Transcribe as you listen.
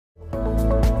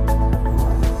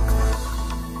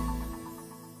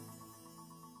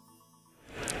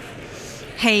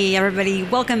Hey everybody,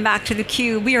 welcome back to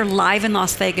theCUBE. We are live in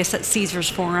Las Vegas at Caesars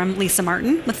Forum. Lisa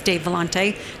Martin with Dave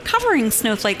Vellante, covering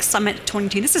Snowflake Summit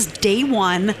 22. This is day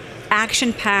one,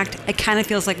 action-packed. It kind of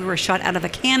feels like we were shot out of a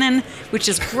cannon, which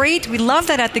is great. We love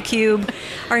that at theCUBE.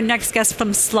 Our next guest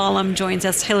from Slalom joins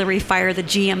us, Hilary Feier, the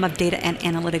GM of Data and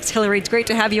Analytics. Hilary, it's great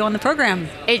to have you on the program.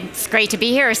 It's great to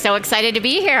be here. So excited to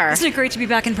be here. Isn't it great to be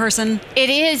back in person? It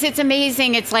is. It's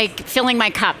amazing. It's like filling my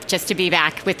cup just to be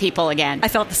back with people again. I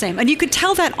felt the same. And you could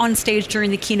tell that on stage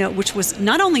during the keynote, which was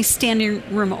not only standing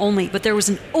room only, but there was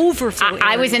an overflow area.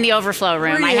 I was in the overflow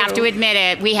room. I have to admit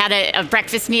it. We had a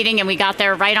breakfast meeting and we got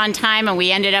there right on time and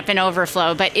we ended up in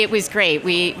overflow, but it was great.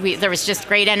 There was just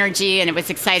great energy and it was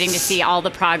exciting to see all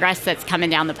the progress that's coming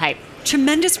down the pipe.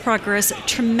 Tremendous progress,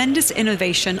 tremendous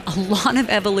innovation, a lot of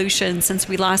evolution since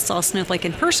we last saw Snowflake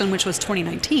in person, which was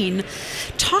 2019.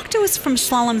 Talk to us from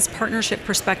Slalom's partnership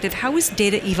perspective. How is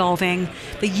data evolving,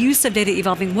 the use of data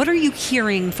evolving? What are you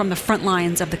hearing from the front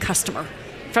lines of the customer?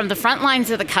 From the front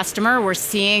lines of the customer, we're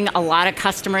seeing a lot of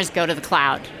customers go to the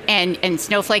cloud, and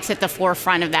Snowflake's at the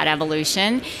forefront of that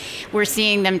evolution. We're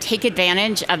seeing them take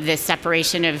advantage of this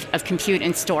separation of compute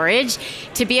and storage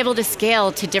to be able to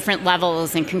scale to different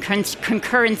levels and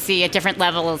concurrency at different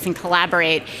levels and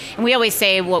collaborate. And we always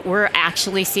say what we're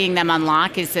actually seeing them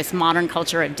unlock is this modern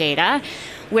culture of data,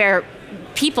 where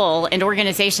people and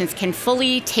organizations can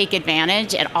fully take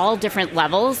advantage at all different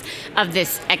levels of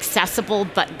this accessible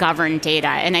but governed data.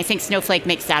 And I think Snowflake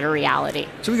makes that a reality.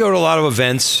 So we go to a lot of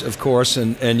events, of course,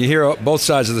 and you hear both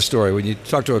sides of the story. When you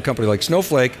talk to a company like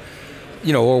Snowflake,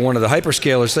 or one of the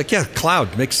hyperscalers, like, yeah,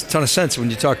 cloud makes a ton of sense. When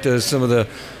you talk to some of the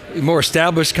more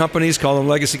established companies, call them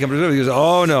legacy companies, you go,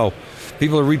 oh no,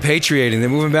 people are repatriating, they're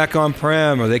moving back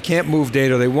on-prem, or they can't move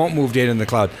data, or they won't move data in the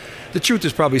cloud. The truth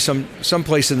is probably some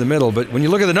place in the middle, but when you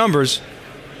look at the numbers,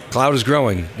 cloud is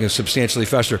growing substantially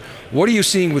faster. What are you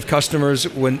seeing with customers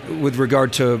with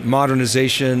regard to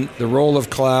modernization, the role of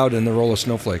cloud and the role of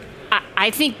Snowflake?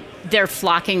 I think they're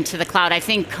flocking to the cloud. I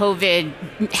think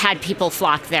COVID had people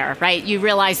flock there, right? You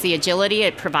realize the agility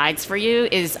it provides for you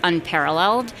is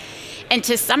unparalleled. And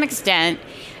to some extent,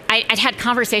 I'd had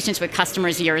conversations with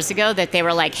customers years ago that they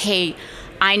were like, hey,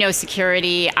 I know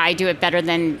security, I do it better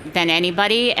than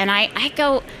anybody. And I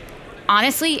go,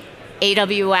 honestly,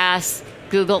 AWS,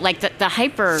 Google, like the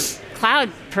hyper cloud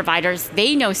providers,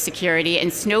 they know security,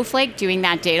 and Snowflake doing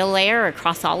that data layer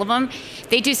across all of them,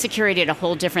 they do security at a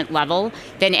whole different level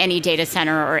than any data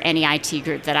center or any IT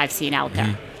group that I've seen out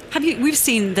there. We've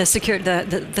seen the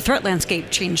threat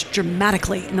landscape change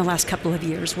dramatically in the last couple of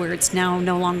years, where it's now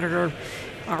no longer,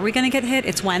 are we going to get hit?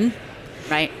 It's when.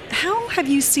 Right. How have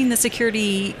you seen the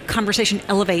security conversation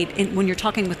elevate when you're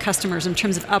talking with customers in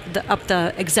terms of up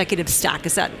the executive stack?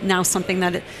 Is that now something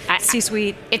that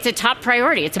C-suite? It's a top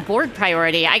priority. It's a board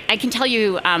priority. I can tell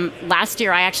you, last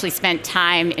year I actually spent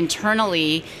time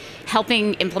internally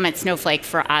helping implement Snowflake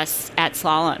for us at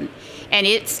Slalom. And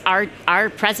it's our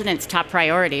president's top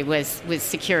priority was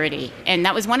security. And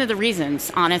that was one of the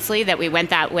reasons, honestly, that we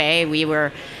went that way. We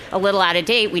were a little out of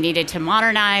date. We needed to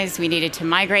modernize, we needed to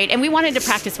migrate, and we wanted to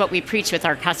practice what we preach with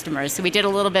our customers. So we did a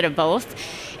little bit of both.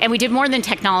 And we did more than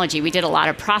technology. We did a lot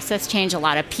of process change, a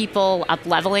lot of people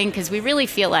up-leveling, because we really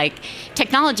feel like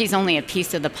technology is only a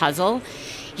piece of the puzzle.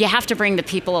 You have to bring the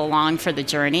people along for the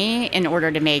journey in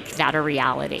order to make that a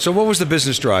reality. So what was the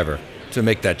business driver to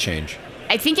make that change?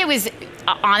 I think it was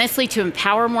honestly to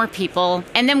empower more people.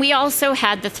 And then we also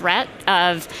had the threat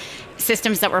of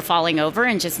systems that were falling over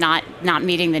and just not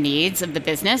meeting the needs of the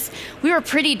business. We were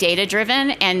pretty data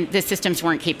driven and the systems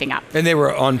weren't keeping up. And they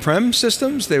were on-prem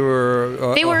systems? They were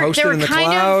hosted in the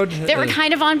cloud? They were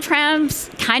kind of on-prem,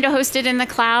 kind of hosted in the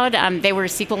cloud. They were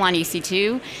SQL on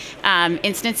EC2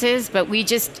 instances, but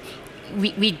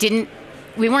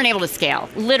we weren't able to scale.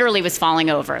 Literally was falling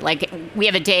over. Like, we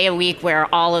have a day a week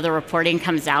where all of the reporting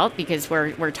comes out because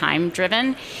we're time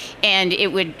driven, and it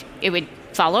would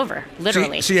fall over,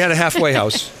 literally. So you had a halfway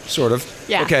house, sort of.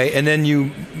 Yeah. Okay, and then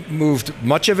you moved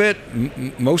much of it,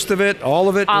 most of it, all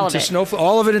of it into Snowflake,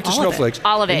 all of it into Snowflakes.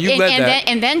 All of it, and you led that.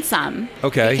 And then some.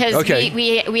 Okay. Because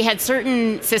we had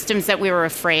certain systems that we were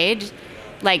afraid,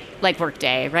 like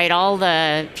Workday, right? All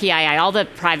the PII, all the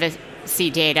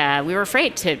privacy data, we were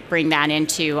afraid to bring that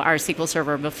into our SQL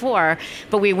Server before,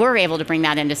 but we were able to bring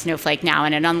that into Snowflake now,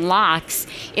 and it unlocks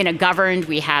in a governed,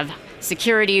 we have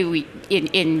security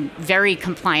in very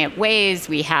compliant ways.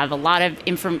 We have a lot of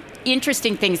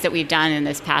interesting things that we've done in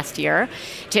this past year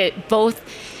to both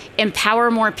empower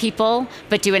more people,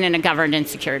 but do it in a governed and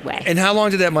secured way. And how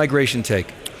long did that migration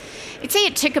take? I'd say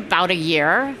it took about a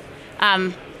year.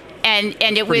 And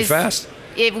it was fast.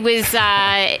 It was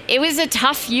a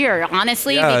tough year,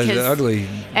 honestly, because ugly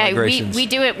migrations. We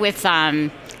do it with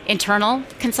internal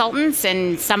consultants,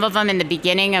 and some of them in the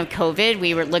beginning of COVID,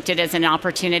 we looked at it as an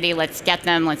opportunity. Let's get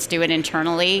them, let's do it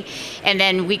internally. And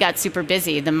then we got super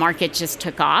busy. The market just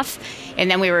took off. And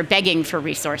then we were begging for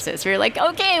resources. We were like,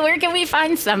 okay, where can we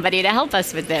find somebody to help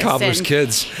us with this? Cobbler's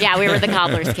kids. Yeah, we were the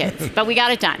cobbler's kids, but we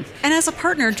got it done. And as a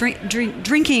partner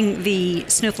drinking the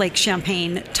Snowflake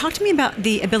champagne, talk to me about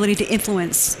the ability to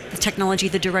influence the technology,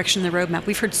 the direction, the roadmap.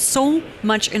 We've heard so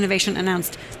much innovation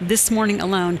announced this morning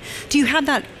alone. Do you have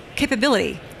that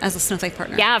capability as a Snowflake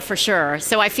partner? Yeah, for sure.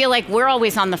 So I feel like we're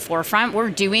always on the forefront. We're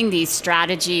doing these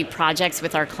strategy projects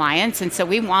with our clients, and so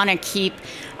we want to keep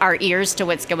our ears to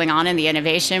what's going on in the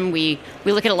innovation. We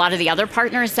look at a lot of the other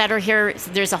partners that are here.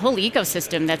 There's a whole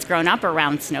ecosystem that's grown up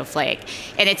around Snowflake,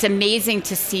 and it's amazing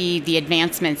to see the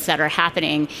advancements that are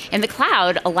happening. And the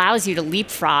cloud allows you to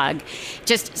leapfrog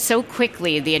just so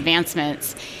quickly the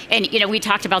advancements. And we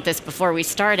talked about this before we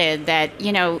started, that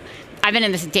I've been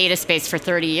in this data space for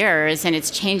 30 years, and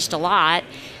it's changed a lot.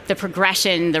 The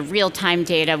progression, the real-time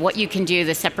data, what you can do,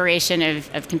 the separation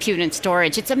of compute and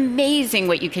storage, it's amazing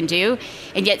what you can do,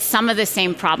 and yet some of the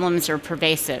same problems are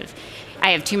pervasive. I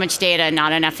have too much data,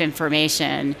 not enough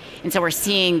information, and so we're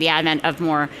seeing the advent of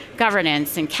more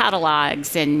governance and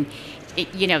catalogs, and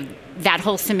that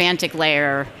whole semantic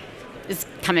layer is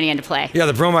coming into play. Yeah,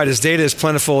 the bromide is data is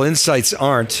plentiful, insights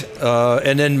aren't,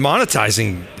 and then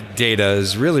monetizing data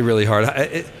is really, really hard.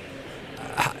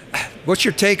 What's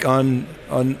your take on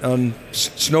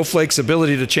Snowflake's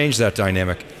ability to change that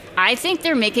dynamic? I think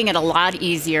they're making it a lot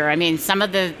easier. I mean, some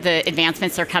of the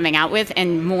advancements they're coming out with,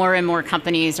 and more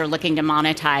companies are looking to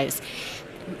monetize.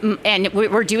 And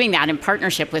we're doing that in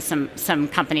partnership with some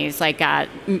companies like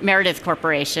Meredith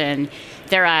Corporation.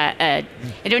 They're I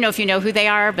don't know if you know who they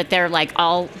are, but they're like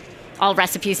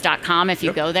allrecipes.com. If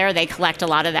you go there, they collect a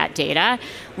lot of that data.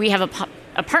 We have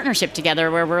a partnership together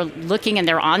where we're looking, and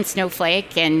they're on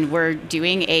Snowflake, and we're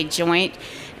doing a joint,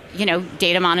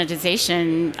 data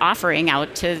monetization offering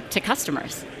out to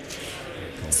customers.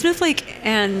 Snowflake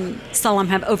and Slalom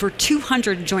have over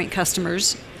 200 joint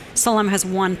customers. Slalom has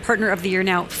won Partner of the Year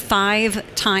now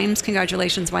 5 times.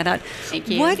 Congratulations by that. Thank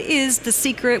you. What is the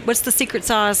secret? What's the secret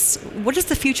sauce? What does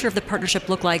the future of the partnership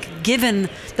look like, given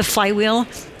the flywheel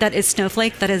that is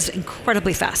Snowflake, that is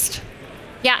incredibly fast?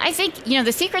 Yeah, I think,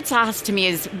 the secret sauce to me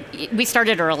is we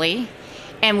started early,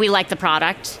 and we liked the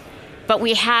product, but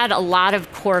we had a lot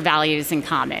of core values in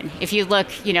common. If you look,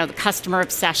 the customer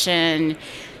obsession,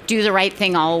 do the right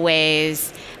thing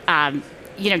always,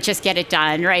 just get it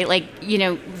done, right?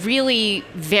 Really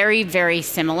very, very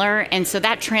similar. And so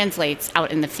that translates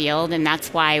out in the field, and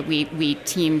that's why we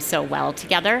team so well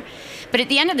together. But at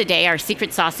the end of the day, our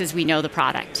secret sauce is we know the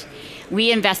product.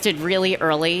 We invested really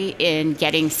early in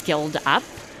getting skilled up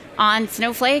on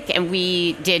Snowflake, and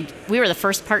we were the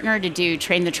first partner to do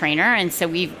train the trainer, and so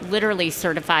we've literally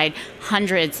certified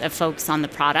hundreds of folks on the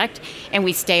product, and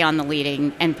we stay on the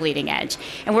leading and bleeding edge.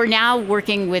 And we're now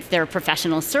working with their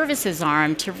professional services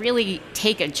arm to really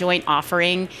take a joint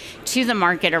offering to the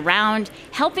market around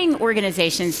helping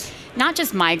organizations not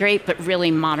just migrate, but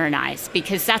really modernize,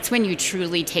 because that's when you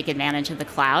truly take advantage of the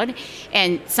cloud.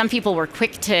 And some people were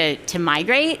quick to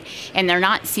migrate, and they're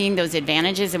not seeing those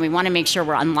advantages, and we want to make sure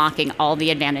we're unlocking all the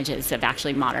advantages of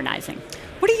actually modernizing.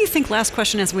 What do you think, last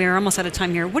question as we are almost out of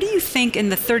time here, what do you think in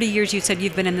the 30 years you said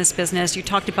you've been in this business, you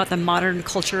talked about the modern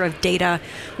culture of data,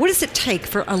 what does it take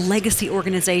for a legacy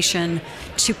organization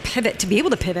to pivot, to be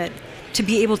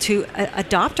able to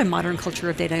adopt a modern culture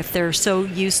of data if they're so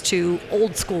used to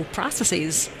old school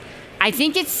processes? I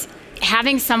think it's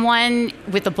having someone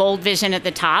with a bold vision at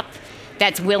the top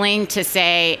that's willing to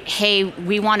say, hey,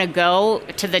 we want to go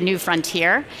to the new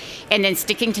frontier, and then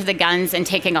sticking to the guns and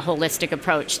taking a holistic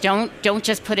approach. Don't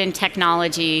just put in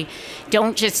technology,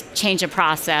 don't just change a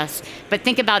process, but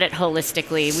think about it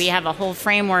holistically. We have a whole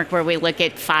framework where we look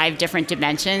at 5 different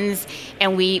dimensions,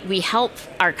 and we help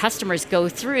our customers go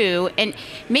through, and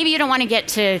maybe you don't want to get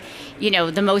to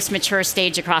the most mature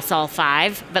stage across all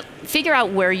 5, but figure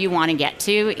out where you want to get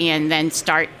to, and then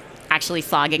start actually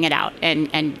slogging it out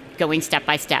and going step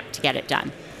by step to get it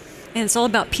done. And it's all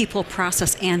about people,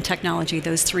 process, and technology.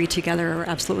 Those 3 together are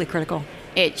absolutely critical.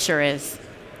 It sure is.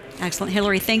 Excellent.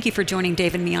 Hilary, thank you for joining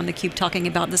Dave and me on theCUBE talking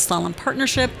about the Slalom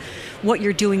partnership, what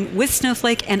you're doing with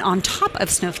Snowflake, and on top of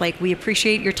Snowflake. We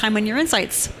appreciate your time and your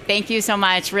insights. Thank you so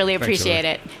much. Really appreciate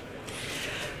it.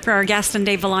 For our guest and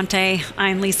Dave Vellante,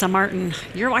 I'm Lisa Martin.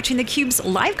 You're watching theCUBE's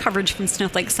live coverage from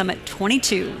Snowflake Summit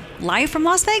 22, live from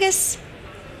Las Vegas.